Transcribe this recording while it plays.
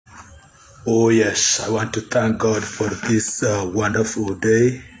Oh yes, I want to thank God for this wonderful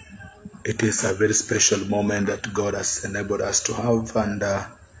day. It is a very special moment that God has enabled us to have, and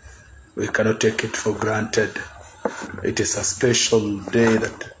we cannot take it for granted. It is a special day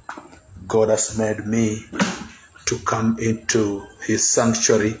that God has made me to come into His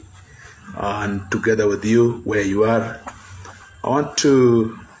sanctuary and together with you where you are. I want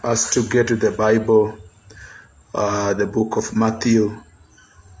us to get to the Bible, the book of Matthew.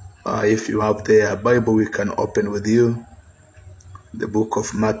 If you have the Bible, we can open with you. The book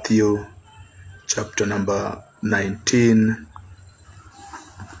of Matthew, chapter number 19.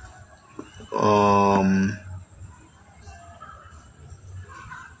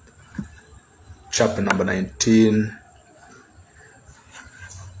 Chapter number 19.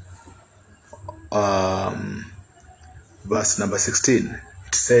 Verse number 16.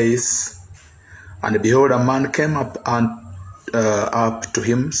 It says, "And behold, a man came up to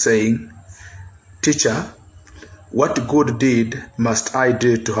him, saying, Teacher, what good deed must I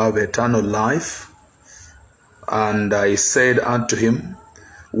do to have eternal life? And I said unto him,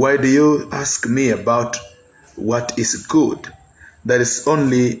 Why do you ask me about what is good? There is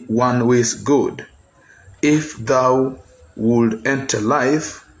only one who is good. If thou wilt enter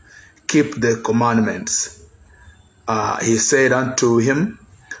life, keep the commandments. He said unto him,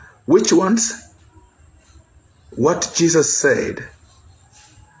 Which ones? What Jesus said,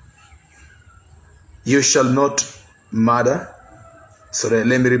 You shall not murder. Sorry,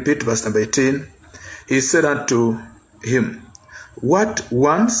 let me repeat verse number 18. He said unto him, What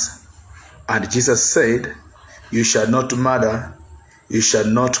ones? And Jesus said, You shall not murder, you shall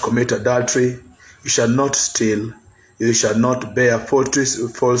not commit adultery, you shall not steal, you shall not bear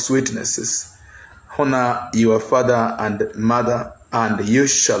false witnesses. Honor your father and mother, and you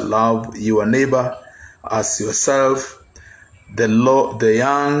shall love your neighbor as yourself. The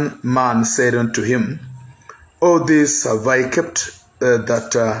young man said unto him, All this have I kept,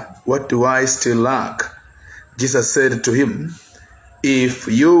 what do I still lack? Jesus said to him, If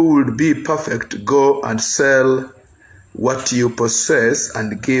you would be perfect, go and sell what you possess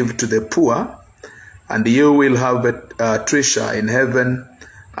and give to the poor, and you will have a treasure in heaven,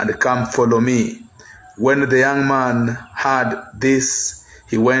 and come follow me. When the young man heard this,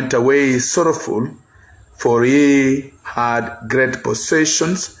 he went away sorrowful, for he had great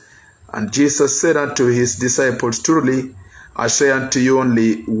possessions. And Jesus said unto his disciples, Truly, I say unto you,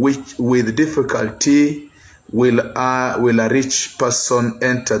 only with difficulty will a rich person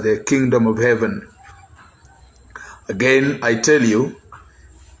enter the kingdom of heaven. Again, I tell you,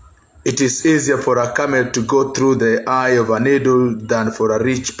 it is easier for a camel to go through the eye of a needle than for a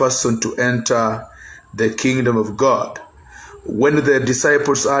rich person to enter the kingdom of God. When the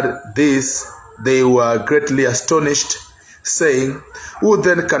disciples heard this, they were greatly astonished, saying, Who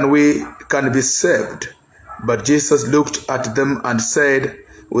then can be saved? But Jesus looked at them and said,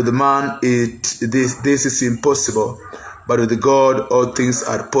 With man this is impossible, but with God all things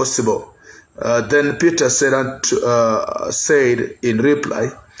are possible. Then Peter said in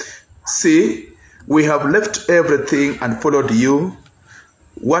reply, See, we have left everything and followed you.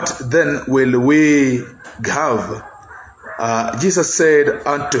 What then will we have? Jesus said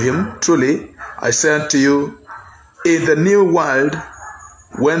unto him, Truly, I say unto you, in the new world,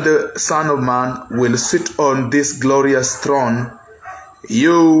 when the Son of Man will sit on this glorious throne,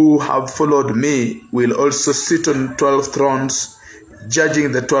 you who have followed me will also sit on 12 thrones,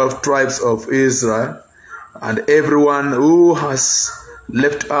 judging the 12 tribes of Israel. And everyone who has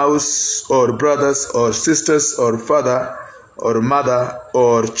left house, or brothers, or sisters, or father, or mother,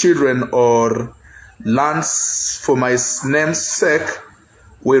 or children, or lands for my name's sake,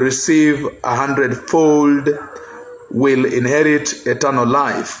 will receive 100-fold, will inherit eternal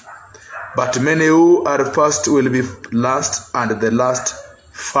life. But many who are first will be last, and the last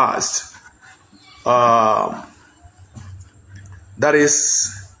first. That is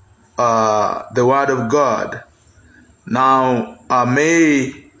the word of God. Now, I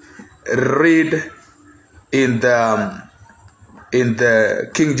may read in the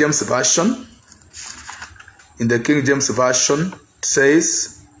King James Version. In the King James Version, it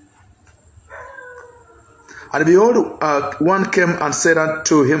says, And behold, one came and said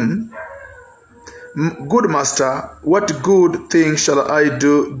unto him, Good master, what good thing shall I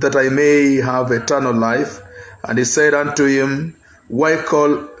do that I may have eternal life? And he said unto him, Why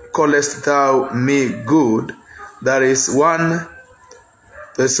callest thou me good? There is none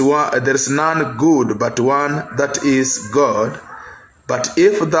good but one, that is God. But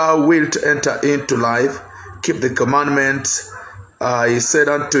if thou wilt enter into life, keep the commandments. He said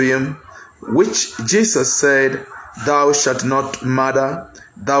unto him, which Jesus said, Thou shalt not murder,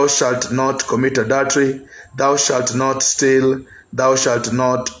 thou shalt not commit adultery, thou shalt not steal, thou shalt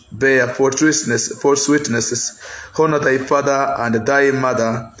not bear false witnesses, honor thy father and thy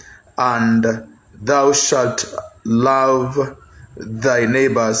mother, and thou shalt love thy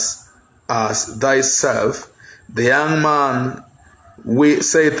neighbors as thyself. The young man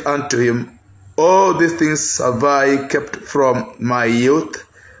saith unto him, all these things have I kept from my youth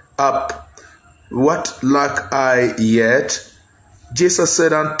up. What lack I yet? Jesus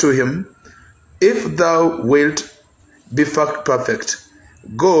said unto him, if thou wilt be perfect,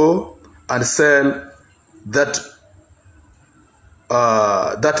 go and sell that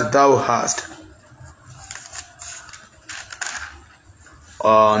thou hast,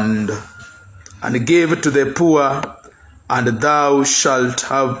 and give it to the poor, and thou shalt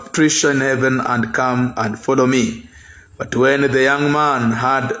have treasure in heaven, and come and follow me. But when the young man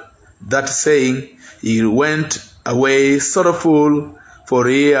heard that saying, he went away sorrowful, for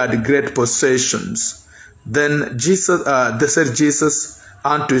he had great possessions. Then said Jesus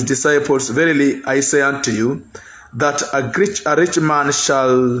unto his disciples, verily I say unto you, that a rich man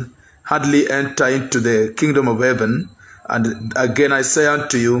shall hardly enter into the kingdom of heaven. And again I say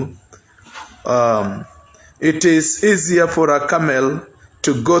unto you, it is easier for a camel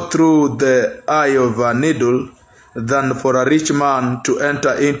to go through the eye of a needle than for a rich man to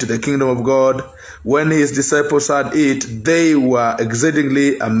enter into the kingdom of God. When his disciples heard it, they were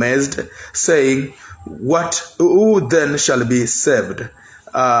exceedingly amazed, saying, who then shall be saved?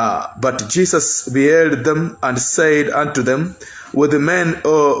 But Jesus beheld them and said unto them, with men,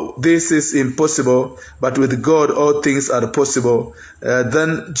 this is impossible, but with God all things are possible.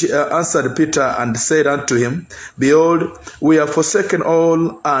 Then answered Peter and said unto him, behold, we have forsaken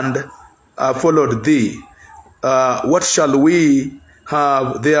all and followed thee. What shall we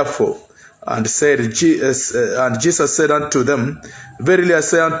have therefore? And Jesus said unto them, verily I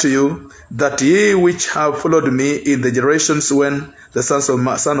say unto you, that ye which have followed me in the generations when the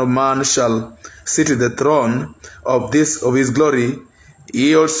Son of Man shall sit in the throne of his glory,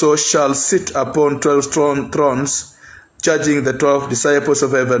 he also shall sit upon 12 thrones, judging the 12 disciples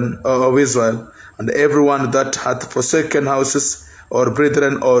of heaven of Israel. And everyone that hath forsaken houses, or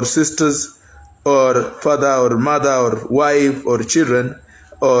brethren, or sisters, or father, or mother, or wife, or children,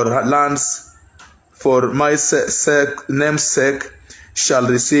 or lands, for my name's sake, shall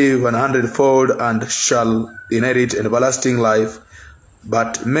receive 100-fold, and shall inherit everlasting life.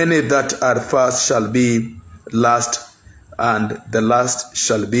 But many that are first shall be last, and the last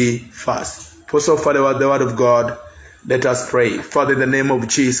shall be first. For so far the word of God, let us pray. Father, in the name of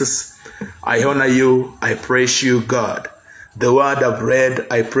Jesus, I honor you, I praise you, God. The word I've read,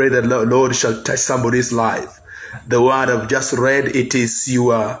 I pray that the Lord shall touch somebody's life. The word I've just read, it is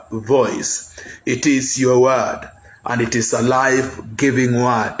your voice. It is your word, and it is a life-giving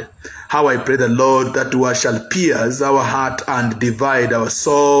word. How I pray the Lord that word shall pierce our heart and divide our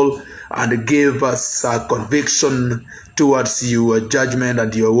soul and give us a conviction towards your judgment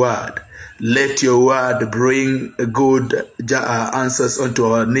and your word. Let your word bring good answers unto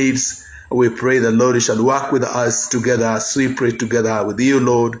our needs. We pray the Lord shall work with us together as we pray together with you,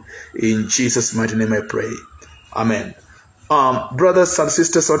 Lord. In Jesus' mighty name I pray. Amen. Brothers and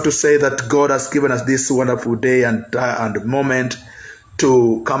sisters, I want to say that God has given us this wonderful day and moment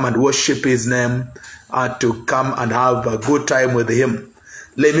to come and worship his name, to come and have a good time with him.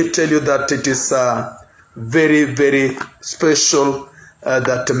 Let me tell you that it is very, very special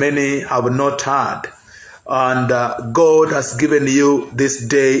that many have not had. And God has given you this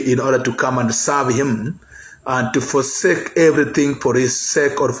day in order to come and serve him and to forsake everything for his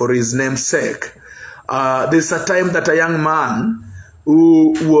sake or for his name's sake. There's a time that a young man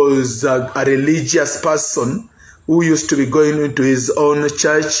who was a religious person who used to be going into his own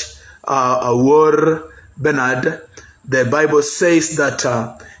church, Bernard, the Bible says that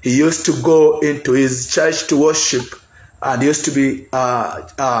he used to go into his church to worship, and he used to be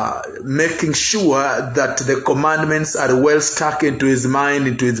making sure that the commandments are well stuck into his mind,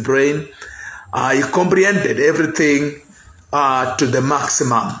 into his brain. He comprehended everything to the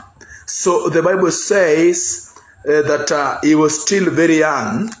maximum. So the Bible says that he was still very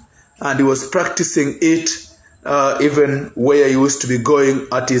young, and he was practicing it even where he used to be going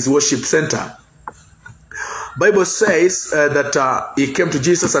at his worship center. Bible says that he came to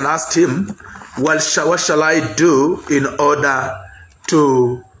Jesus and asked him, what shall I do in order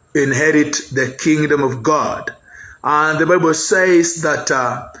to inherit the kingdom of God? And the Bible says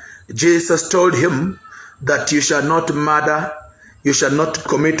that Jesus told him that you shall not murder, you shall not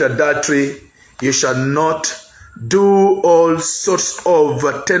commit adultery, you shall not do all sorts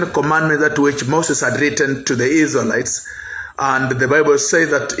of 10 commandments that which Moses had written to the Israelites. And the Bible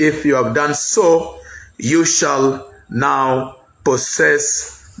says that if you have done so, you shall now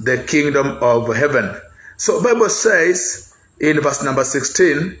possess the kingdom of heaven. So the Bible says in verse number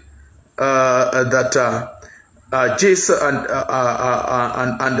 16 that Jesus and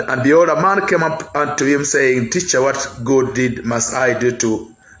behold, a man came up unto him, saying, Teacher, what good deed must I do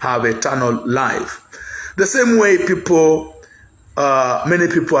to have eternal life? The same way many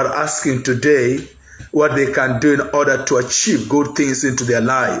people are asking today what they can do in order to achieve good things into their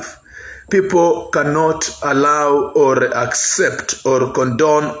life. People cannot allow or accept or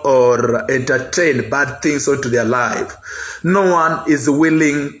condone or entertain bad things into their life. No one is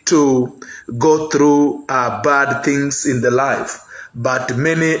willing to go through bad things in the life, but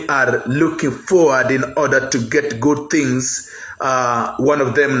many are looking forward in order to get good things. One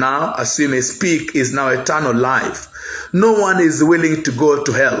of them now, as we may speak, is now eternal life. No one is willing to go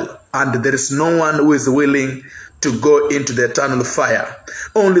to hell, and there is no one who is willing to go into the eternal fire.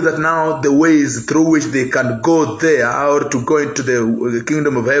 Only that now the ways through which they can go there or to go into the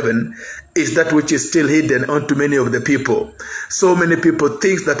kingdom of heaven is that which is still hidden unto many of the people. So many people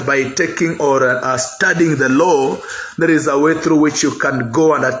think that by taking or studying the law, there is a way through which you can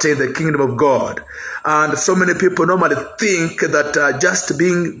go and attain the kingdom of God. And so many people normally think that just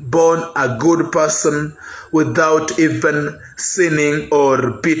being born a good person without even sinning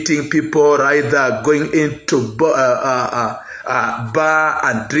or beating people, or either going into bar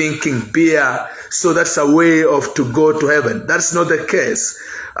and drinking beer, so that's a way of to go to heaven. That's not the case.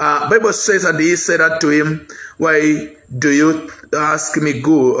 Bible says, and he said unto him, Why do you ask me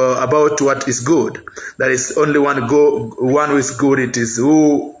about what is good? There is only one who is good. It is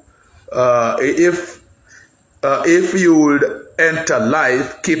who, if you would enter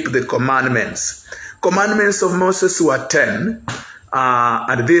life, keep the commandments. Commandments of Moses were 10,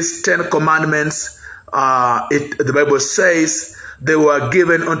 and these 10 commandments, the Bible says, they were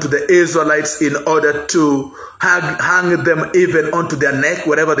given unto the Israelites in order to hang them even onto their neck.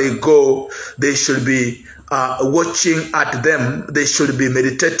 Wherever they go, they should be watching at them. They should be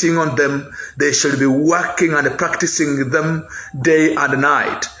meditating on them. They should be working and practicing them day and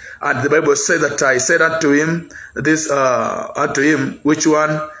night. And the Bible says that I said unto him, which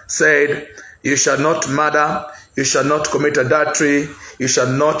one? Said, You shall not murder, you shall not commit adultery, you shall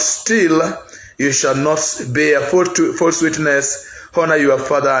not steal, you shall not bear false witness, honor your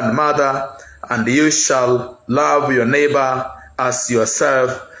father and mother, and you shall love your neighbor as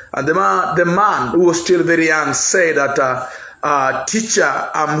yourself. And the man who was still very young said that, Teacher,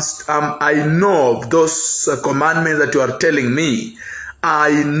 I know those commandments that you are telling me.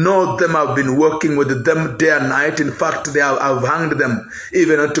 I know them. I've been working with them day and night. In fact, I've hanged them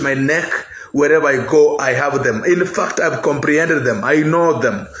even onto my neck. Wherever I go, I have them. In fact, I've comprehended them. I know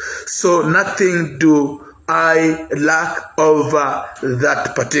them. So nothing do I lack over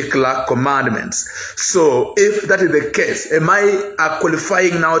that particular commandments. So if that is the case, am I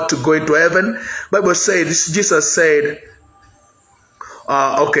qualifying now to go into heaven? Bible says, Jesus said,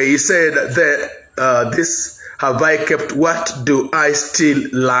 he said that this have I kept. What do I still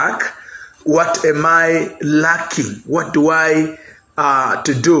lack? What am I lacking? What do I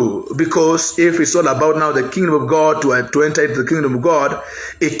to do? Because if it's all about now the kingdom of God, to enter into the kingdom of God,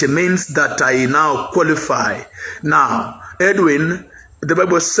 it means that I now qualify. Now, Edwin, the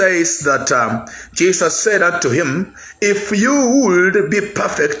Bible says that Jesus said unto him, If you would be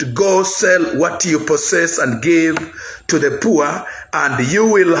perfect, go sell what you possess and give to the poor, and you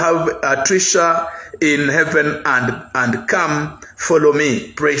will have a treasure in heaven, and come follow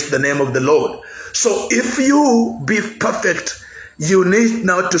me. Praise the name of the Lord. So if you be perfect, you need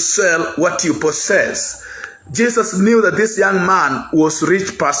now to sell what you possess. Jesus knew that this young man was a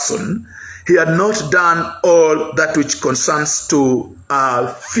rich person. He had not done all that which concerns to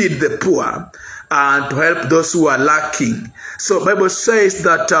feed the poor and to help those who are lacking. So Bible says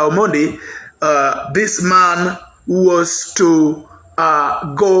that this man was to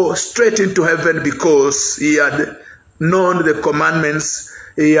go straight into heaven because he had known the commandments.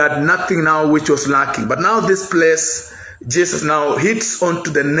 He had nothing now which was lacking. But now this place, Jesus now hits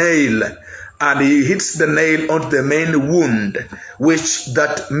onto the nail, and he hits the nail onto the main wound, which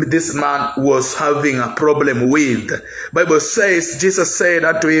this man was having a problem with. Bible says, Jesus said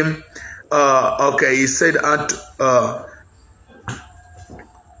unto him, he said unto,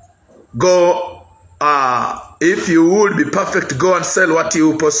 go, if you would be perfect, go and sell what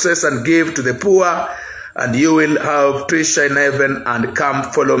you possess and give to the poor, and you will have treasure in heaven, and come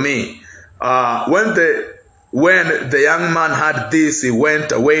follow me. When the young man had this, he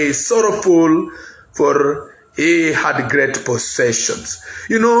went away sorrowful, for he had great possessions.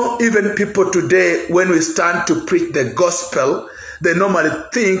 You know, even people today, when we stand to preach the gospel, they normally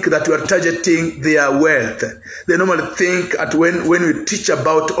think that we are targeting their wealth. They normally think that when we teach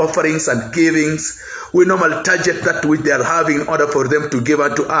about offerings and givings, we normally target that which they are having in order for them to give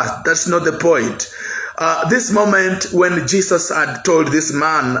unto us. That's not the point. This moment when Jesus had told this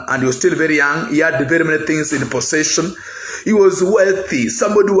man, and he was still very young, he had very many things in possession. He was wealthy,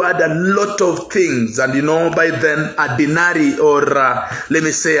 somebody who had a lot of things, and you know, by then a denari, or let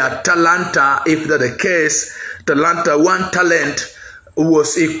me say a talenta, if that's the case, talenta, 1 talent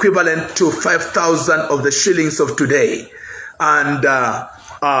was equivalent to 5,000 of the shillings of today, and 1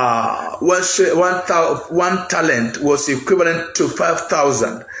 talent was equivalent to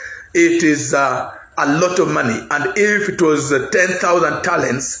 5,000. It is a lot of money, and if it was 10,000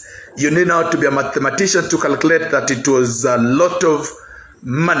 talents, you need not to be a mathematician to calculate that it was a lot of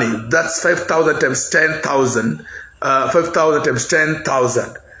money. That's 5,000 times 10,000. 5,000 times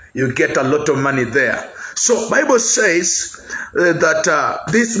 10,000. You get a lot of money there. So Bible says that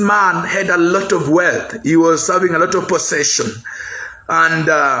this man had a lot of wealth. He was having a lot of possession. And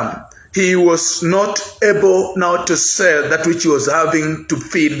he was not able now to sell that which he was having to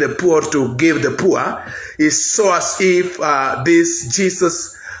feed the poor, to give the poor. He saw as if this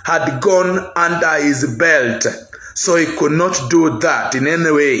Jesus had gone under his belt, so he could not do that in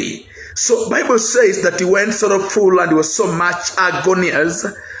any way. So Bible says that he went sorrowful, and he was so much agonious,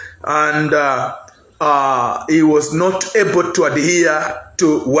 and he was not able to adhere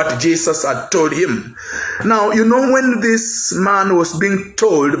to what Jesus had told him. Now, you know, when this man was being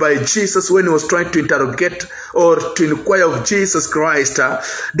told by Jesus, when he was trying to interrogate or to inquire of Jesus Christ,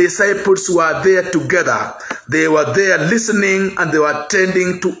 disciples were there together. They were there listening, and they were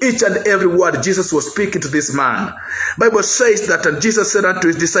attending to each and every word Jesus was speaking to this man. Bible says that, and Jesus said unto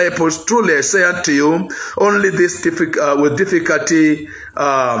his disciples, truly I say unto you, only this with difficulty,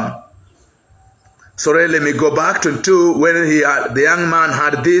 sorry, let me go back to 2. When the young man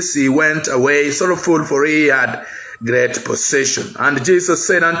had this, he went away sorrowful, for he had great possession. And Jesus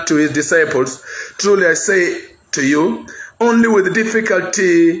said unto his disciples, truly I say to you, only with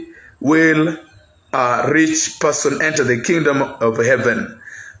difficulty will a rich person enter the kingdom of heaven.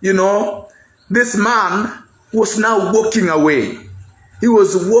 You know, this man was now walking away. He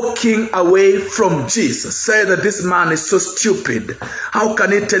was walking away from Jesus. Said that this man is so stupid. How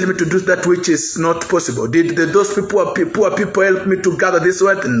can he tell me to do that which is not possible? Did those poor people help me to gather this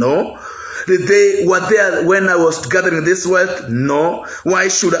wealth? No. Did they were there when I was gathering this wealth? No. Why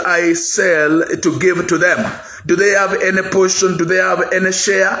should I sell to give to them? Do they have any portion? Do they have any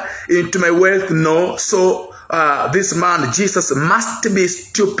share into my wealth? No. So this man, Jesus, must be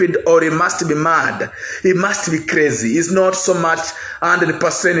stupid, or he must be mad. He must be crazy. He's not so much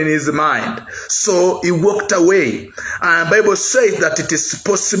 100% in his mind. So he walked away. And the Bible says that it is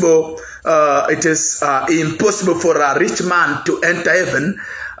possible, it is impossible for a rich man to enter heaven.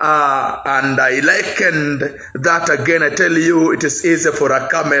 And I likened that again. I tell you, it is easier for a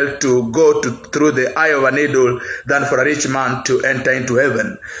camel to go through the eye of a needle than for a rich man to enter into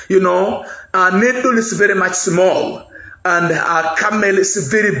heaven. You know, a needle is very much small, and a camel is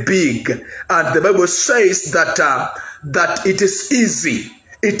very big. And the Bible says that that it is easy.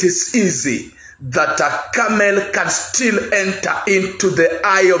 It is easy that a camel can still enter into the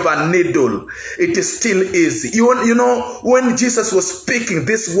eye of a needle. It is still easy. You know, when Jesus was speaking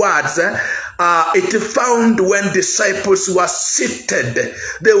these words, it found when disciples were seated,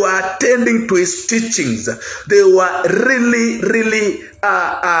 they were attending to his teachings. They were really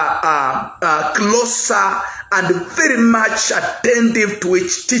closer and very much attentive to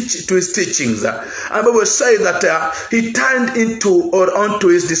his teachings. And the Bible says that he turned onto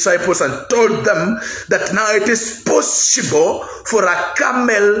his disciples and told them that now it is possible for a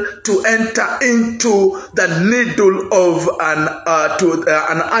camel to enter into the needle of an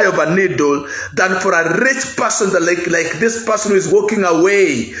eye of a needle than for a rich person, like this person who is walking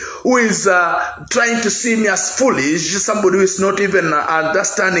away, who is trying to see me as foolish, somebody who is not even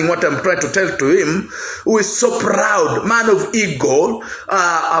understanding what I'm trying to tell to him, who is so proud, man of ego,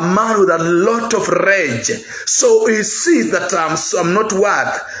 a man with a lot of rage. So he sees that I'm not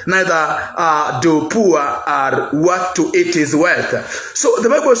worth, neither do poor are worth to eat his wealth. So the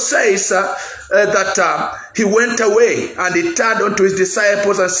Bible says that he went away, and he turned unto his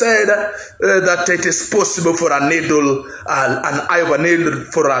disciples and said that it is possible for a needle, an eye of a needle,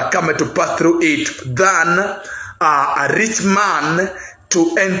 for a camel to pass through it, than a rich man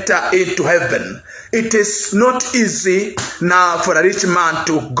to enter into heaven. It is not easy now for a rich man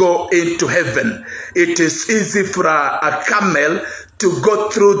to go into heaven. It is easy for a camel to go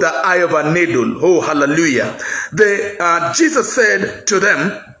through the eye of a needle. Oh, hallelujah. Jesus said to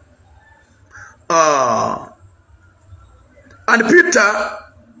them, and Peter,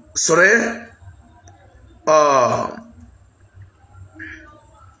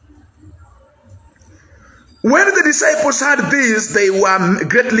 when the disciples heard this, they were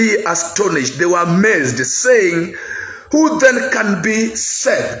greatly astonished. They were amazed, saying, who then can be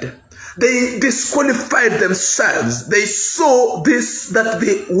saved? They disqualified themselves. They saw this, that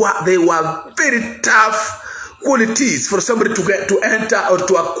they were very tough qualities for somebody to enter or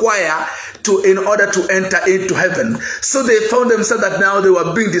to acquire in order to enter into heaven. So they found themselves that now they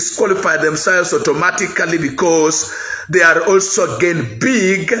were being disqualified themselves automatically, because they are also again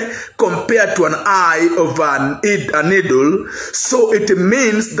big compared to an eye of a needle. So it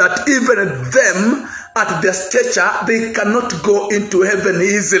means that even them at their stature, they cannot go into heaven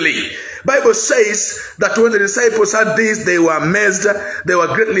easily. Bible says that when the disciples heard this, they were amazed, they were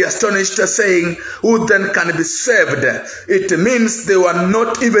greatly astonished, saying, who then can be saved? It means they were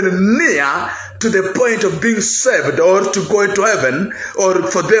not even near to the point of being saved or to go into heaven, or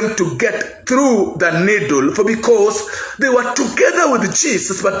for them to get through the needle, for because they were together with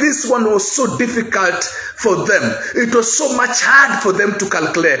Jesus, but this one was so difficult for them. It was so much hard for them to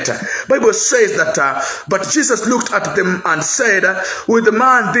calculate. Bible says that, but Jesus looked at them and said, with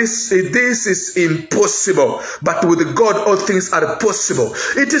man this is impossible, but with God all things are possible.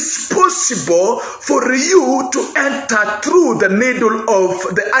 It is possible for you to enter through the needle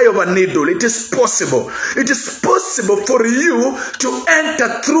of the eye of a needle. It is possible. It is possible for you to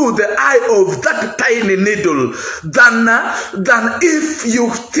enter through the eye of that tiny needle than if you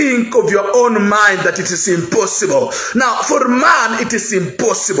think of your own mind that it is impossible. Now, for man, it is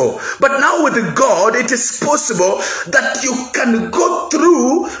impossible. But now with God, it is possible that you can go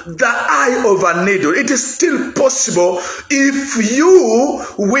through the eye of a needle. It is still possible if you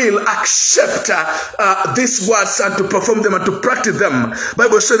will accept these words and to perform them and to practice them.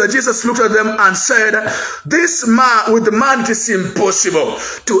 Bible says that Jesus looked at them and said, this man, with the man it is impossible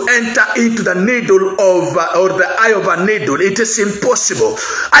to enter into the needle of or the eye of a needle. It is impossible.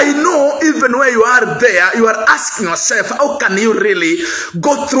 I know even where you are there, you are asking yourself, how can you really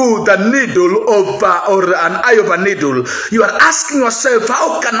go through the needle of or an eye of a needle? You are asking yourself,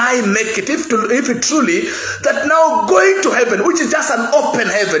 how can I make it? If truly that now going to heaven, which is just an open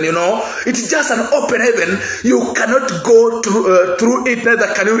heaven, you know, it's just an open heaven, you cannot go through it,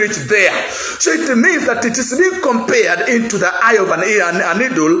 neither can you reach there. So it means that it is being compared into the eye of a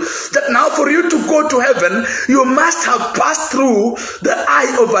needle, that now for you to go to heaven, you must have passed through the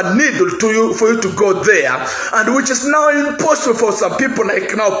eye of a needle for you to go there, and which is now impossible for some people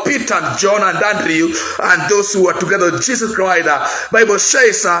like now Peter and John and Andrew and those who are together with Jesus Christ. Bible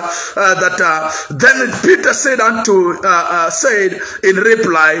says that then Peter said in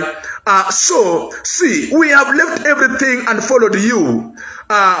reply, so see, we have left everything and followed you.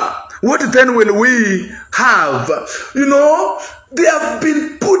 What then will we have? You know, they have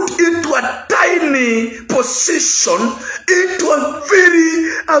been put into a tiny position, into a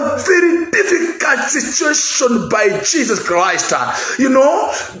very difficult situation by Jesus Christ. You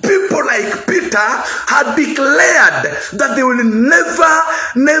know, people like Peter had declared that they will never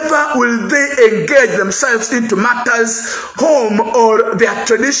will they engage themselves into matters, home or their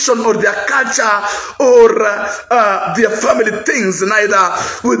tradition or their culture or their family things. Neither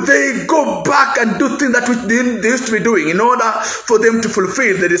will they go back and do things that they used to be doing in order for them to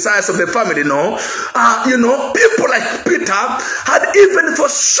fulfill the desires of the family. No, you know, people like Peter had even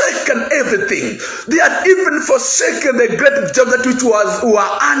forsaken everything. They had even forsaken the great job that who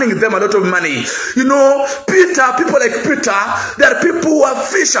are earning them a lot of money. You know, people like Peter, there are people who are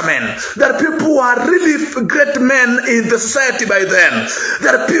fishermen. There are people who are really great men in the society by then.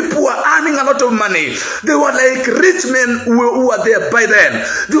 There are people who are earning a lot of money. They were like rich men who were there by then.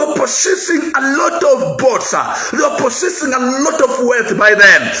 They were possessing a lot of boats. They were possessing a lot of wealth by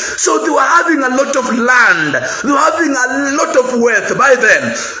then. So they were having a lot of land. They were having a lot of wealth by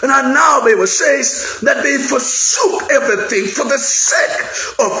then. And now Bible says that they forsook everything for the sake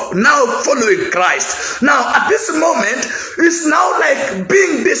of now following Christ. Now at this moment, it's now like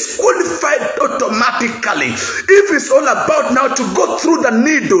being disqualified automatically. If it's all about now to go through the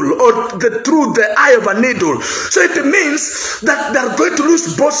needle or through the eye of a needle. So it means that they're going to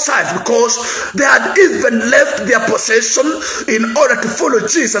lose both sides, because they had even left their possession in order to follow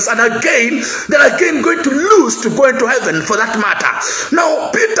Jesus, and again they're again going to lose to go into heaven for that matter.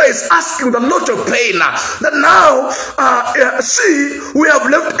 Now Peter is asking with a lot of pain that now see, we have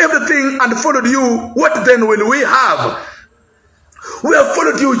left everything and followed you. What then will we have? We have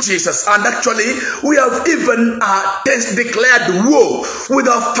followed you, Jesus, and actually we have even declared war with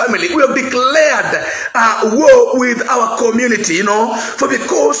our family. We have declared war with our community, you know, for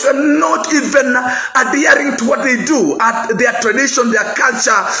because we're not even adhering to what they do, at their tradition, their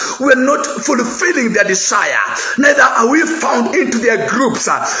culture. We're not fulfilling their desire. Neither are we found into their groups.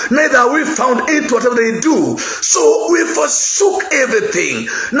 Neither are we found into whatever they do. So we forsook everything.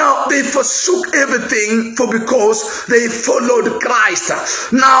 Now they forsook everything because they followed Christ.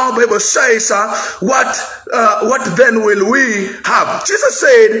 Now Bible says, what then will we have? Jesus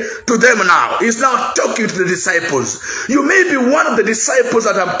said to them now, he's now talking to the disciples. You may be one of the disciples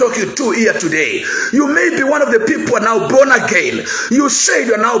that I'm talking to here today. You may be one of the people who are now born again. You say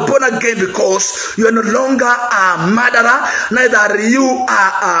you are now born again because you are no longer a murderer, neither are you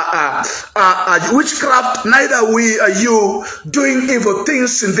a witchcraft, neither are you doing evil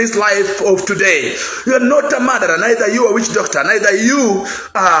things in this life of today. You are not a murderer, neither you a witch doctor, neither you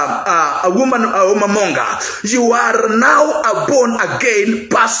a woman monger. You are now a born again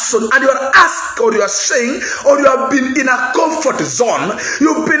person, and you are asked, or you are saying, or you have been in a comfort zone.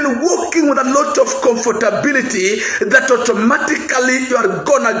 You've been walking with a lot of comfortability that automatically you are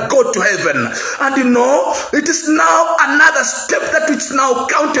gonna go to heaven. And you know, it is now another step that is now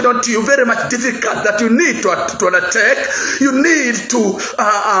counted onto you, very much difficult, that you need to undertake. You need to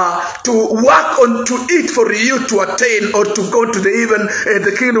work on to it for you to attain or to go to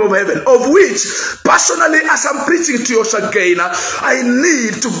the kingdom of heaven, of which personally, as I'm preaching to you again, I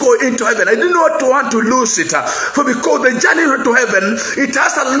need to go into heaven. I do not want to lose it, for because the journey to heaven, it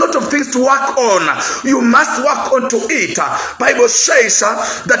has a lot of things to work on. You must work on to it. Bible says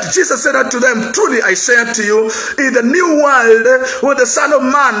that Jesus said unto them, truly I say unto you, in the new world where the Son of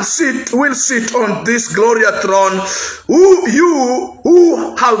Man will sit on this glorious throne, you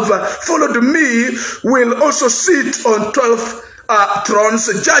who have followed me will also sit on 12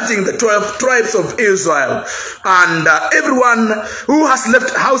 thrones, judging the 12 tribes of Israel. And everyone who has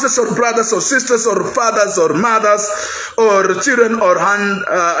left houses or brothers or sisters or fathers or mothers or children or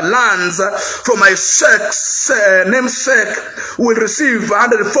lands for my name's sake will receive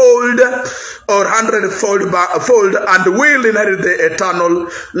 100-fold or 100-fold and will inherit the eternal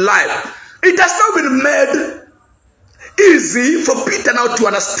life. It has not been made easy for Peter now to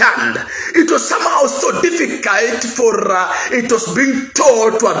understand. It was somehow so difficult for it was being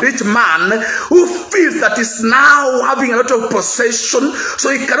told to a rich man who feels that he's now having a lot of possession,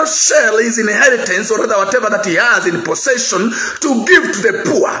 so he cannot share his inheritance or whatever that he has in possession to give to the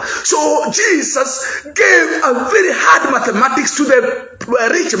poor. So Jesus gave a very hard mathematics to the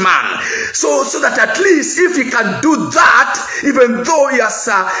rich man, so that at least if he can do that, even though he has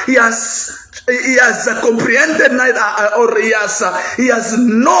comprehended or he has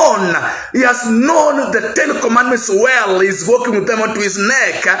known the 10 commandments well. He's walking with them onto his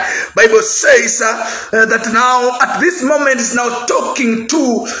neck. Bible says that now at this moment he's now talking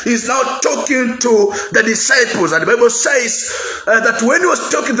to the disciples, and the Bible says that when he was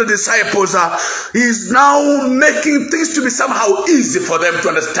talking to the disciples, he's now making things to be somehow easy for them to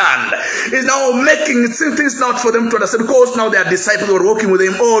understand. He's now making things not for them to understand, because now their disciples were walking with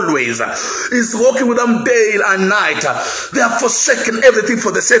him always. Is walking with them day and night. They have forsaken everything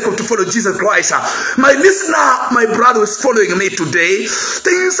for the sake of to follow Jesus Christ. My listener, my brother who is following me today,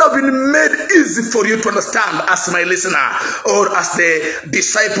 things have been made easy for you to understand as my listener or as the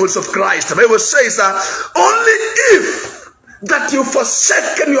disciples of Christ. The Bible says only if that you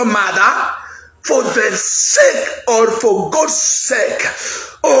forsaken your mother for the sake or for God's sake,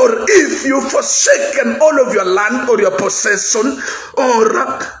 or if you forsaken all of your land or your possession, or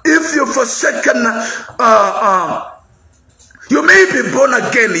if you forsaken you may be born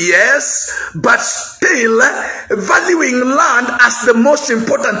again, yes, but still valuing land as the most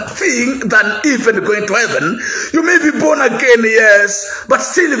important thing than even going to heaven. You may be born again, yes, but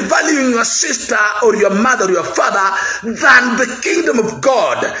still valuing your sister or your mother or your father than the kingdom of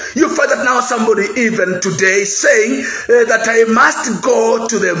God. You find that now somebody even today saying that I must go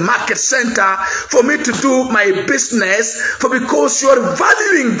to the market center for me to do my business, for because you are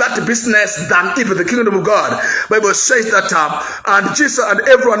valuing that business than even the kingdom of God. Bible says that and Jesus and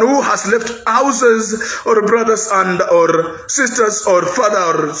everyone who has left houses or brothers and or sisters or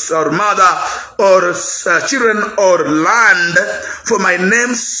father or mother or children or land for my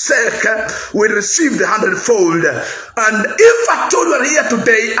name's sake will receive the 100-fold. And if at all you are here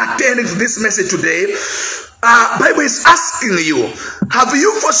today attending to this message today, Bible is asking you, have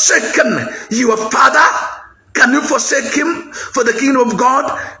you forsaken your father? Can you forsake him for the kingdom of God?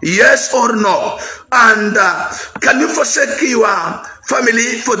 Yes or no? And can you forsake your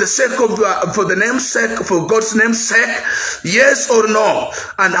family for the sake of for the name's sake, for God's name's sake? Yes or no?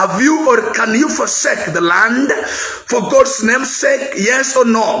 And have you or can you forsake the land for God's name's sake? Yes or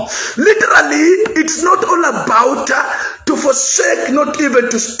no? Literally, it's not all about to forsake, not even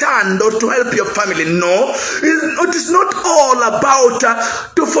to stand or to help your family. No, it is not all about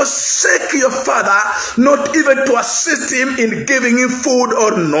to forsake your father, not even to assist him in giving him food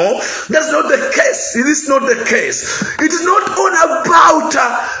or no. That's not the case. It is not the case. It is not all about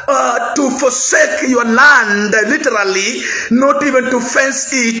to forsake your land, literally, not even to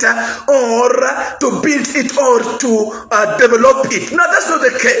fence it or to build it or to develop it. No, that's not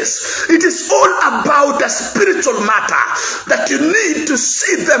the case. It is all about a spiritual matter that you need to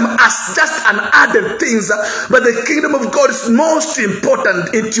see them as just an added things, but the kingdom of God is most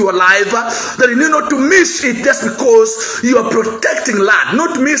important into your life, that you need not to miss it just because you are protecting land,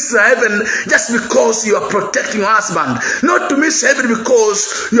 not miss heaven just because you are protecting your husband, not to miss heaven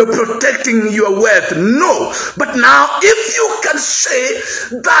because you are protecting your wealth. No, but now if you can say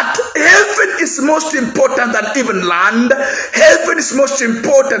that heaven is most important than even land, heaven is most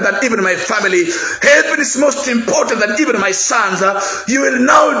important than even my family, heaven is most important than even my sons, you will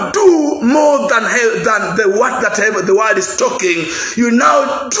now do more than the what that the world is talking. You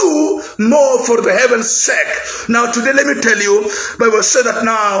now do more for the heaven's sake. Now today, let me tell you, Bible said that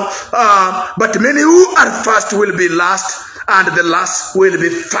now, but many who are first will be last, and the last will be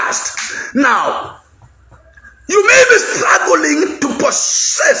first. Now, you may be struggling to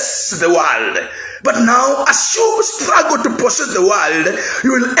possess the world, but now, as you struggle to possess the world,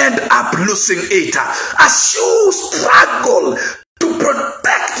 you will end up losing it. As you struggle to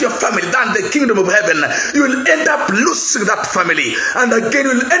protect your family than the kingdom of heaven, you will end up losing that family, and again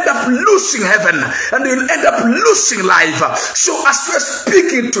you will end up losing heaven, and you will end up losing life. So as we are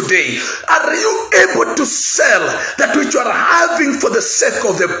speaking today, are you able to sell that which you are having for the sake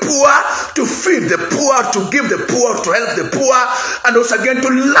of the poor, to feed the poor, to give the poor, to help the poor, and also again to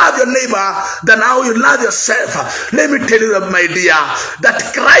love your neighbor than how you love yourself? Let me tell you, my dear, that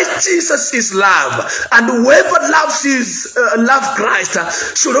Christ Jesus is love, and whoever loves his Christ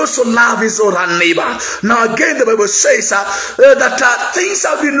should also love his or her neighbor. Now again, the Bible says that things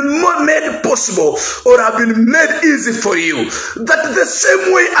have been made possible or have been made easy for you, that the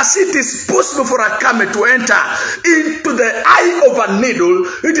same way as it is possible for a camel to enter into the eye of a needle,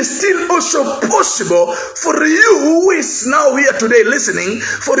 it is still also possible for you who is now here today listening,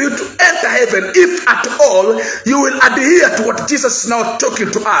 for you to enter heaven, if at all you will adhere to what Jesus is now talking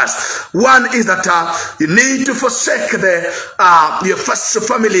to us. One is that you need to forsake your first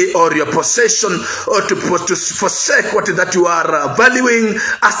family or your possession, or to forsake what that you are valuing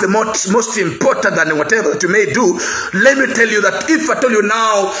as the most important than whatever that you may do. Let me tell you that if I tell you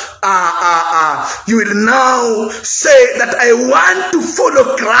now, you will now say that I want to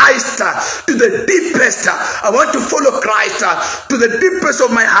follow Christ to the deepest. I want to follow Christ to the deepest of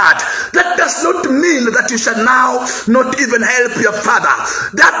my heart. That does not mean that you shall now not even help your father.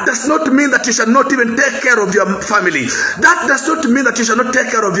 That does not mean that you shall not even take care of your family. That does not mean that you shall not take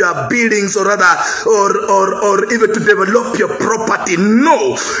care of your buildings or other, or even to develop your property.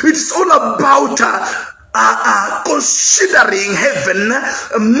 No, it's all about considering heaven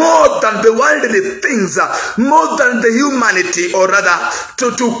more than the worldly things, more than the humanity, or rather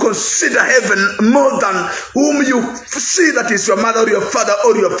to consider heaven more than whom you see that is your mother or your father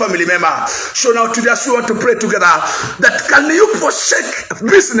or your family member. So now today, as we want to pray together, that can you forsake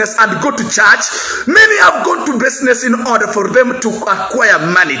business and go to church? Many have gone to business in order for them to acquire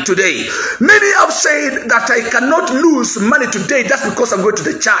money today. Many have said that I cannot lose money today just because I'm going to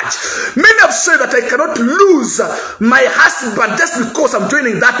the church. Many have said that I cannot lose my husband just because I'm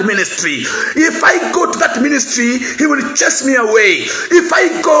joining that ministry. If I go to that ministry, he will chase me away. If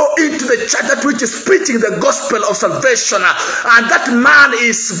I go into the church that which is preaching the gospel of salvation, and that man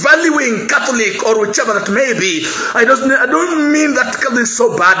is valuing Catholic or whichever that may be, I don't mean that Catholic is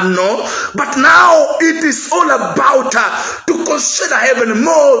so bad, no. But now it is all about to consider heaven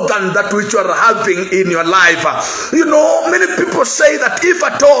more than that which you are having in your life. You know, many people say that if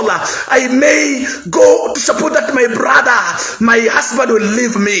at all I may go to support that my brother, my husband will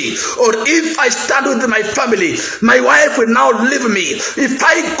leave me, or if I stand with my family, my wife will now leave me. If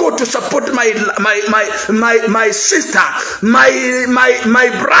I go to support my sister, my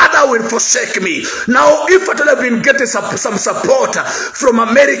brother will forsake me. Now, if I have been getting some support from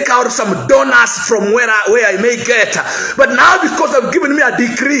America or some donors from where I may get, but now because they've given me a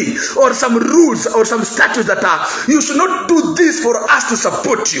decree or some rules or some statutes that you should not do this for us to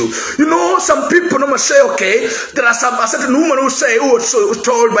support you. You know, some people normally say, okay, there are a certain woman who was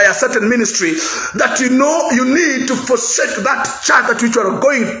told by a certain ministry that you need to forsake that church that which you are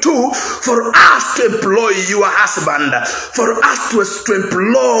going to for us to employ your husband. For us to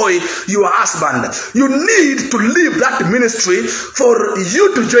employ your husband. You need to leave that ministry for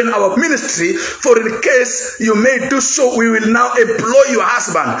you to join our ministry, for in case you may do so, we will now employ your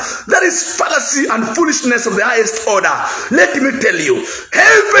husband. That is fallacy and foolishness of the highest order. Let me tell you,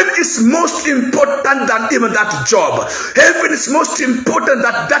 heaven is most important than even that job. Heaven is most important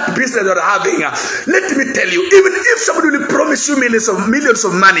than that business you're having. Let me tell you, even if somebody will promise you millions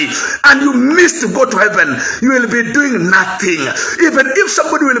of money and you miss to go to heaven, you will be doing nothing. Even if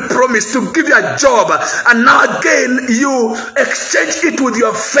somebody will promise to give you a job and now again you exchange it with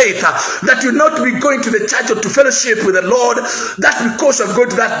your faith, that you'll not be going to the church or to fellowship with the Lord, that's because you're going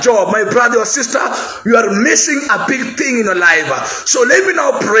to that job. My brother or sister, you are missing a big thing in your life. So let me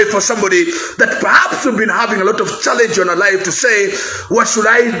now pray for somebody that perhaps you've been having a lot of challenge in your life to say, what should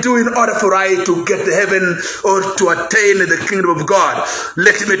I do in order for I to get to heaven or to attain the kingdom of God?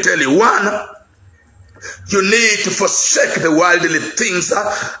 Let me tell you, one, you need to forsake the worldly things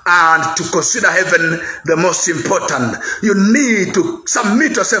and to consider heaven the most important. You need to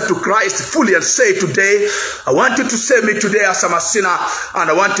submit yourself to Christ fully and say, today, I want you to save me today as I'm a sinner, and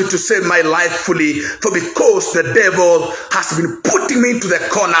I want you to save my life fully, for because the devil has been putting me into the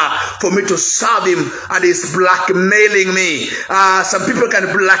corner for me to serve him, and he's blackmailing me. Some people can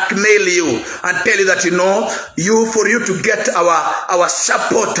blackmail you and tell you that, for you to get our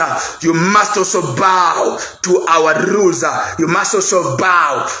support, you must also bow to our rules. You must also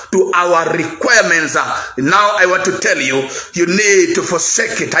bow to our requirements. Now I want to tell you, you need to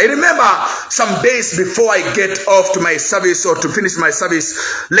forsake it. I remember some days before I get off to my service or to finish my service,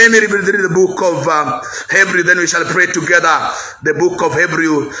 let me read the book of Hebrew, then we shall pray together. The book of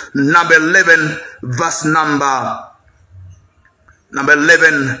Hebrew, number 11, verse number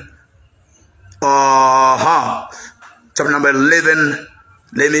 11. Chapter number 11.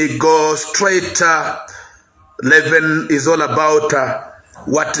 Let me go straight. 11 is all about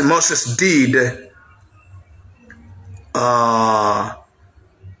what Moses did.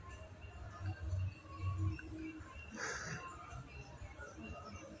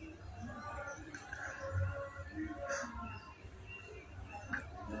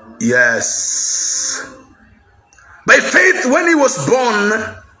 Yes. By faith, when he was born,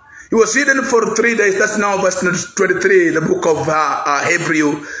 he was hidden for 3 days. That's now verse 23, the book of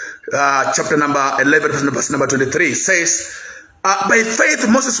Hebrew, chapter number 11, verse number 23, says, by faith,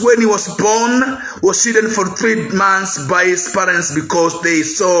 Moses, when he was born, was hidden for 3 months by his parents because they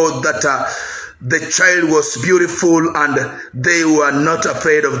saw that the child was beautiful and they were not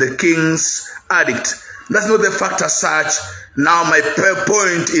afraid of the king's edict. That's not the fact as such. Now my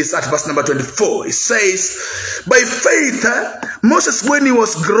point is at verse number 24. It says, by faith, Moses, when he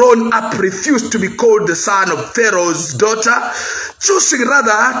was grown up, refused to be called the son of Pharaoh's daughter, choosing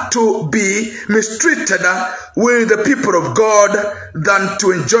rather to be mistreated with the people of God than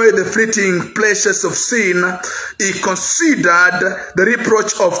to enjoy the fleeting pleasures of sin. He considered the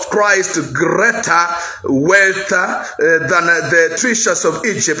reproach of Christ greater wealth than the treasures of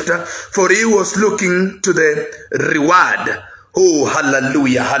Egypt, for he was looking to the reward. Oh,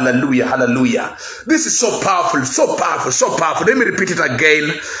 hallelujah, hallelujah, hallelujah. This is so powerful, so powerful, so powerful. Let me repeat it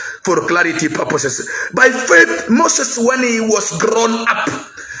again for clarity purposes. By faith, Moses, when he was grown up,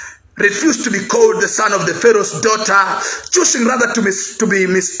 refused to be called the son of the Pharaoh's daughter, choosing rather to be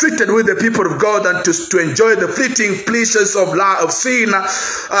mistreated with the people of God than to enjoy the fleeting pleasures of sin.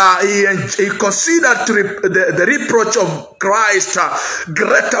 He considered the reproach of Christ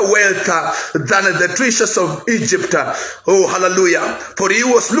greater wealth than the treasures of Egypt. Oh, hallelujah. For he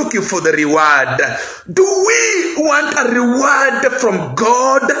was looking for the reward. Do we want a reward from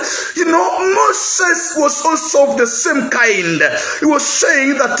God? Moses was also of the same kind. He was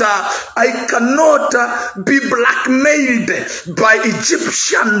saying that I cannot be blackmailed by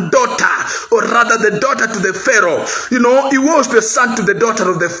Egyptian daughter, or rather the daughter to the Pharaoh. He was the son to the daughter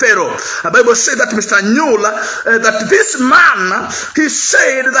of the Pharaoh. The Bible says that Mr. Newell, that this man, he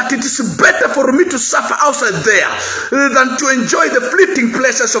said that it is better for me to suffer outside there than to enjoy the fleeting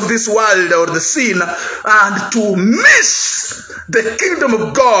pleasures of this world or the sin, and to miss the kingdom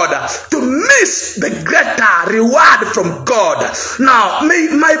of God, to miss the greater reward from God. Now,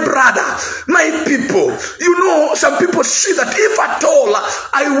 my brother, my people, some people see that if at all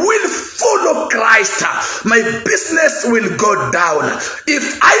I will follow Christ, my business will go down.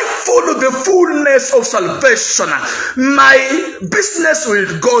 If I follow the fullness of salvation, my business will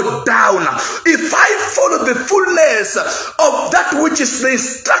go down. If I follow the fullness of that which is the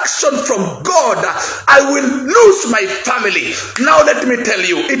instruction from God, I will lose my family. Now let me tell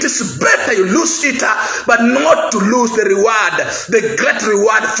you, it is better you lose it, but not to lose the reward, the great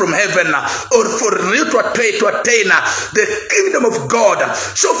reward from heaven, or for you to attain the kingdom of God.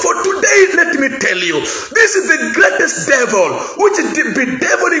 So for today, let me tell you, this is the greatest devil which is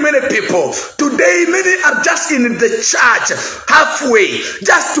bedeviling many people. Today, many are just in the church halfway,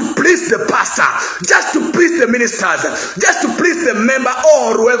 just to please the pastor, just to please the ministers, just to please the member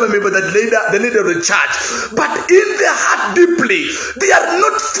or whoever member, the leader of the church. But in their heart deeply, they are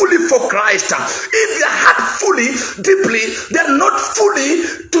not fully for Christ. In their heart fully, deeply, they are not fully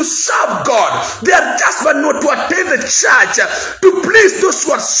to serve God. They are just but not to attend the church to please those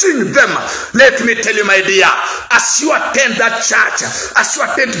who are seeing them. Let me tell you, my dear, as you attend that church, as you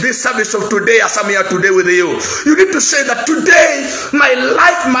attend this service of today, as I'm here today with you, you need to say that today my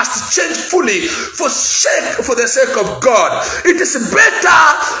life must change fully for the sake of God. It is better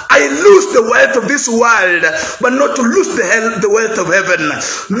I lose the wealth of this world, but not to lose the wealth of heaven,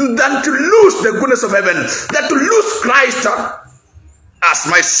 than to lose the goodness of heaven, than to lose Christ as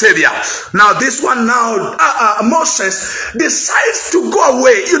my savior. Now this one now, Moses decides to go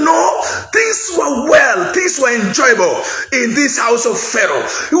away. You know, things were well, things were enjoyable in this house of Pharaoh.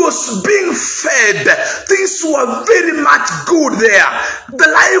 He was being fed. Things were very much good there. The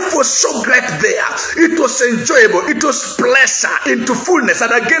life was so great there. It was enjoyable. It was pleasure into fullness.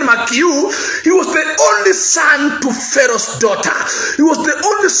 And again, mark you, he was the only son to Pharaoh's daughter. He was the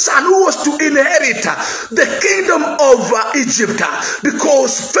only son who was to inherit the kingdom of Egypt.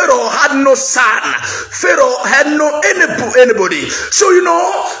 Because Pharaoh had no son, Pharaoh had no anybody. So you know,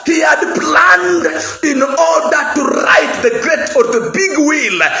 he had planned in order to write the great or the big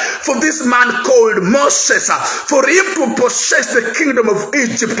will for this man called Moses, for him to possess the kingdom of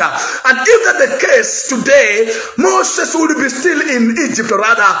Egypt. And if that's the case today, Moses would be still in Egypt, or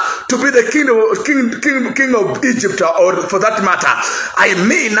rather to be the king of Egypt, or for that matter. I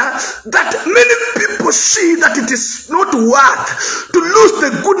mean that many people see that it is not worth to lose the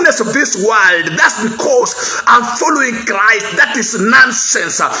goodness of this world. That's because I'm following Christ. That is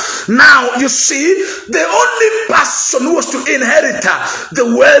nonsense. Now you see, the only person who was to inherit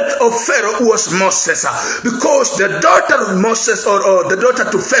the wealth of Pharaoh was Moses, because the daughter of Moses, or the daughter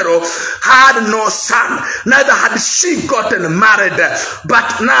to Pharaoh, had no son, neither had she gotten married. But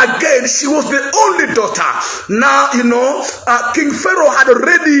now again, she was the only daughter. Now you know, King Pharaoh had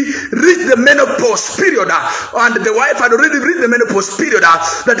already reached the menopause period, and the wife had already reached the menopause period.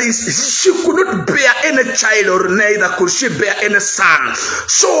 That is, she could not bear any child, or neither could she bear any son.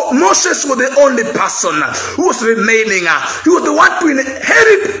 So Moses was the only person who was remaining. He was the one to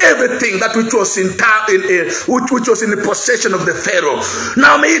inherit everything that which was in the possession of the Pharaoh.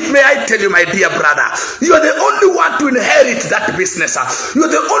 Now may I tell you, my dear brother, you are the only one to inherit that business. You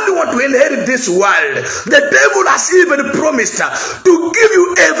are the only one to inherit this world. The devil has even promised to give you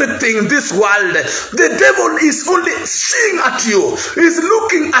everything in this world. The devil is only seeing at you. He's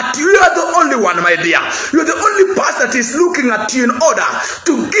looking at you. You are the only one, my dear. You are the only person that is looking at you in order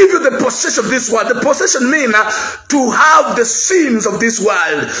to give you the possession of this world. The possession means to have the sins of this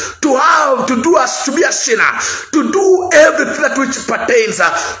world, to be a sinner, to do everything that which pertains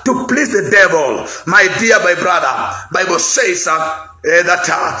to please the devil. My dear, my brother, Bible says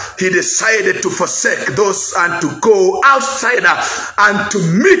that he decided to forsake those and to go outside and to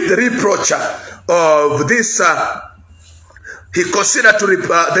meet the reproach of this. He considered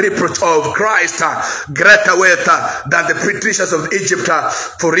the reproach of Christ greater wealth than the patricians of Egypt,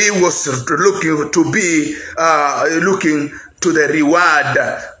 for he was looking to the reward.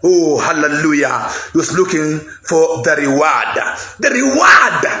 Oh, hallelujah. He was looking for the reward. The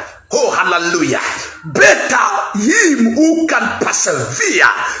reward. Oh, hallelujah. Better him who can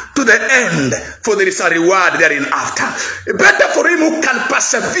persevere to the end, for there is a reward therein after. Better for him who can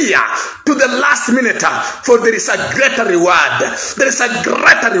persevere to the last minute, for there is a greater reward. There is a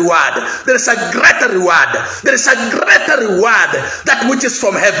greater reward. There is a greater reward. There is a greater reward, that which is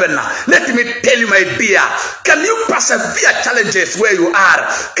from heaven. Let me tell you, my dear, can you persevere challenges where you are?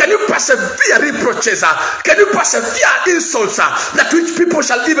 Can you persevere reproaches? Can you persevere insults, that which people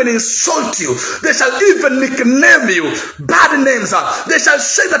shall even insult you? They shall shall even nickname you bad names. They shall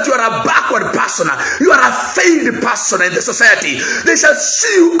say that you are a backward person. You are a failed person in the society. They shall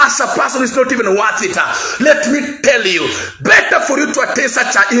see you as a person who is not even worth it. Let me tell you, better for you to attain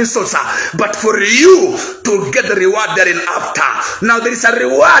such an insult, but for you to get the reward therein after. Now there is a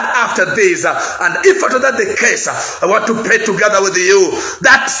reward after this, and if after that the case, I want to pray together with you.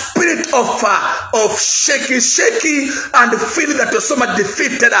 That spirit of shaky and feeling that you're so much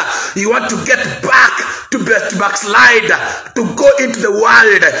defeated, you want to get back to backslide, to go into the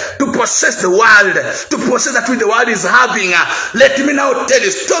world, to possess the world, to possess that which the world is having. Let me now tell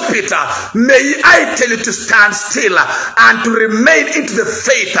you, stop it. May I tell you to stand still and to remain into the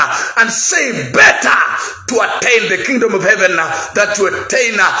faith and say better to attain the kingdom of heaven than to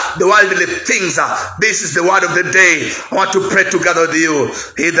attain the worldly things. This is the word of the day. I want to pray together with you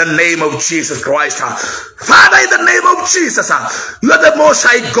in the name of Jesus Christ. Father, in the name of Jesus, you are the Most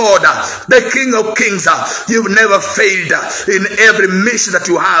High God, the King of Kings. You've never failed in every mission that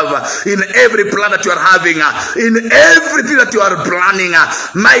you have, in every plan that you are having, in everything that you are planning.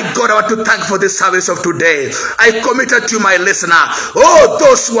 My God, I want to thank you for this service of today. I committed to my listener,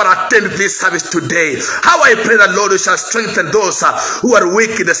 those who are attending this service today. How I pray that, Lord, you shall strengthen those who are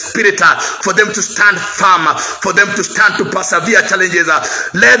weak in the spirit, for them to stand firm, for them to stand to persevere challenges.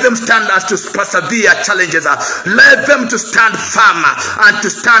 Let them stand as to persevere challenges. Let them to stand firm and to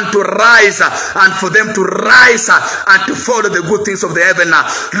stand to rise, and for them to rise and to follow the good things of the heaven.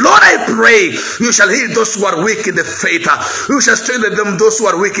 Lord, I pray you shall heal those who are weak in the faith. You shall strengthen them, those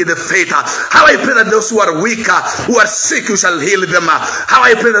who are weak in the faith. How I pray that those who are weak, who are sick, you shall heal them. How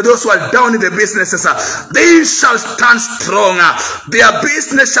I pray that those who are down in the businesses, they shall stand strong. Their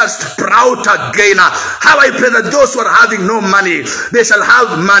business shall sprout again. How I pray that those who are having no money, they shall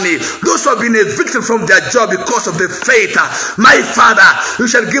have money. Those who have been evicted from their job because of the faith, my Father, you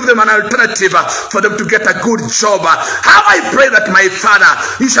shall give them an alternative for them to get a good job. How I pray that, my Father,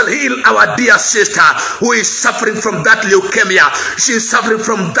 you shall heal our dear sister who is suffering from that leukemia. She is suffering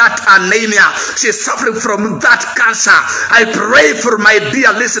from that anemia. She is suffering from that cancer. I pray for my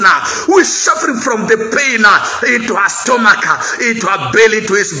dear listener who is suffering from the pain into her stomach, into her belly,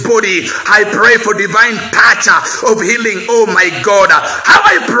 into his body. I pray for divine touch of healing. Oh my God, how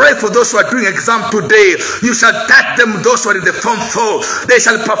I pray for those who are doing exam today. You shall touch them, those who are in the form 4. They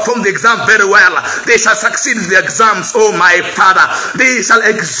shall perform the exam very well. They shall succeed in the exams. Oh my Father, they shall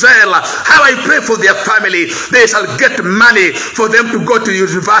excel. How I pray for their family. They shall get money for them to go to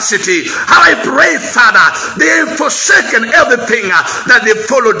university. How I pray, Father, they have forsaken everything that they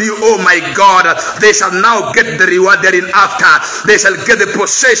followed you. Oh my God, they shall now get the reward therein after. They shall get the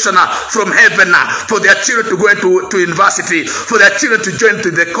possession from heaven for their children to go into university, for their children to join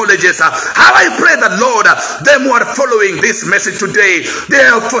to the colleges. How I pray that, Lord, them who are following this message today, they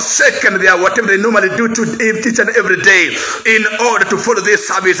have forsaken their whatever they normally do to each and every day in order to follow this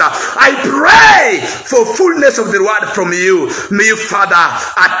service. I pray for fullness of the word from you. May you, Father,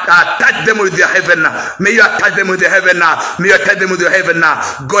 touch them with your heaven. May you touch them with your heaven. May you touch them with your heaven.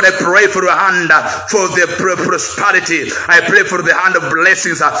 God, I pray for your hand for the prosperity. I pray for the hand of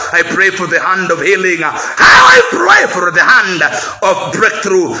blessings. I pray for the hand of healing. How I pray for the hand of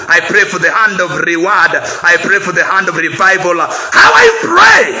breakthrough. I pray for the hand of reward. I pray for the hand of revival. How I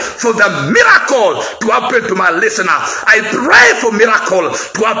pray for the miracle to happen to my listener. I pray for miracle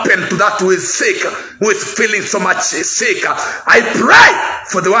to happen to that who is sick, who is feeling so much sick. I pray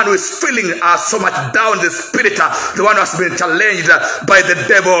for the one who is feeling so much down in the spirit, the one who has been challenged by the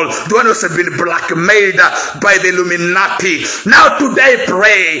devil, the one who has been blackmailed by the Illuminati. Now today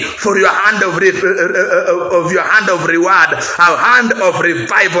pray for your hand of reward, a hand of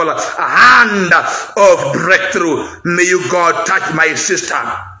revival, a hand of breakthrough. May you, God, touch my sister,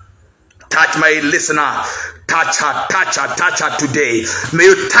 touch my listener. Touch her today. May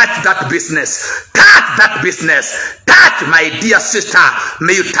you touch that business. Touch that business. Touch my dear sister.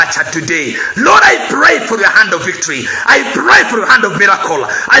 May you touch her today. Lord, I pray for your hand of victory. I pray for your hand of miracle.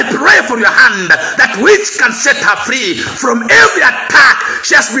 I pray for your hand that which can set her free from every attack.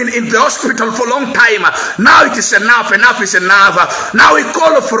 She has been in the hospital for a long time. Now it is enough. Enough is enough. Now we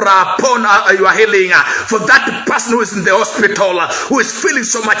call for upon your healing. For that person who is in the hospital, who is feeling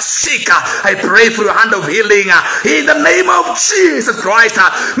so much sick, I pray for your hand of healing. healing in the name of Jesus Christ.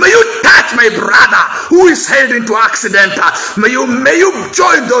 May you touch my brother who is heading into accident. May you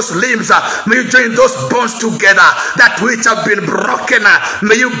join those limbs. May you join those bones together that which have been broken.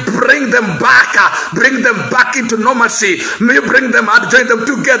 May you bring them back into normalcy. May you bring them and join them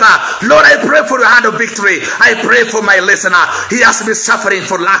together. Lord, I pray for your hand of victory. I pray for my listener. He has been suffering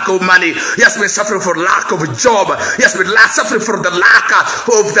for lack of money. He has been suffering for lack of job. He has been suffering for the lack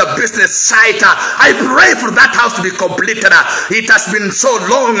of the business site. I pray for that house to be completed. It has been so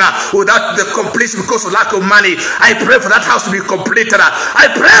long without the completion because of lack of money. I pray for that house to be completed.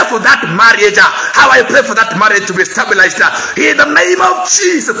 I pray for that marriage. How I pray for that marriage to be stabilized. In the name of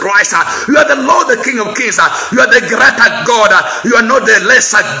Jesus Christ. You are the Lord, the King of Kings. You are the greater God. You are not the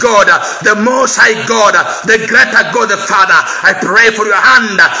lesser God. The Most High God. The greater God, the Father. I pray for your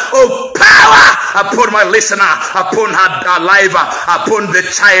hand of power upon my listener, upon her life, upon the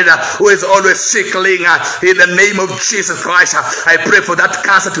child who is always sickling. In the name of Jesus Christ, I pray for that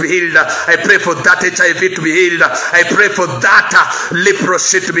cancer to be healed. I pray for that HIV to be healed. I pray for that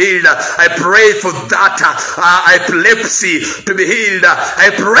leprosy to be healed. I pray for that epilepsy to be healed. I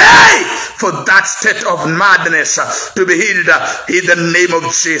pray for that state of madness to be healed in the name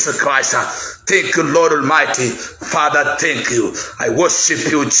of Jesus Christ. Thank you, Lord Almighty. Father, thank you. I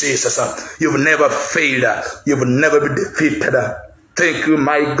worship you, Jesus. You've never failed. You've never been defeated. Thank you,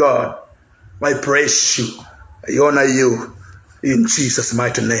 my God. I praise you. I honor you in Jesus'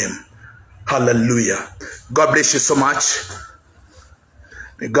 mighty name. Hallelujah. God bless you so much.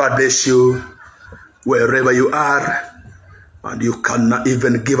 May God bless you wherever you are. And you can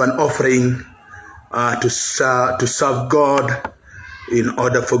even give an offering to serve God, in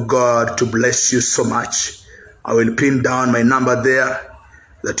order for God to bless you so much. I will pin down my number there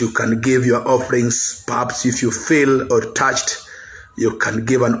that you can give your offerings. Perhaps if you feel or touched, you can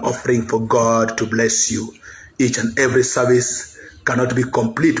give an offering for God to bless you. Each and every service cannot be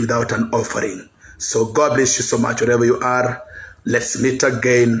complete without an offering. So God bless you so much wherever you are. Let's meet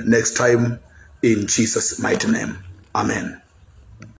again next time in Jesus' mighty name. Amen.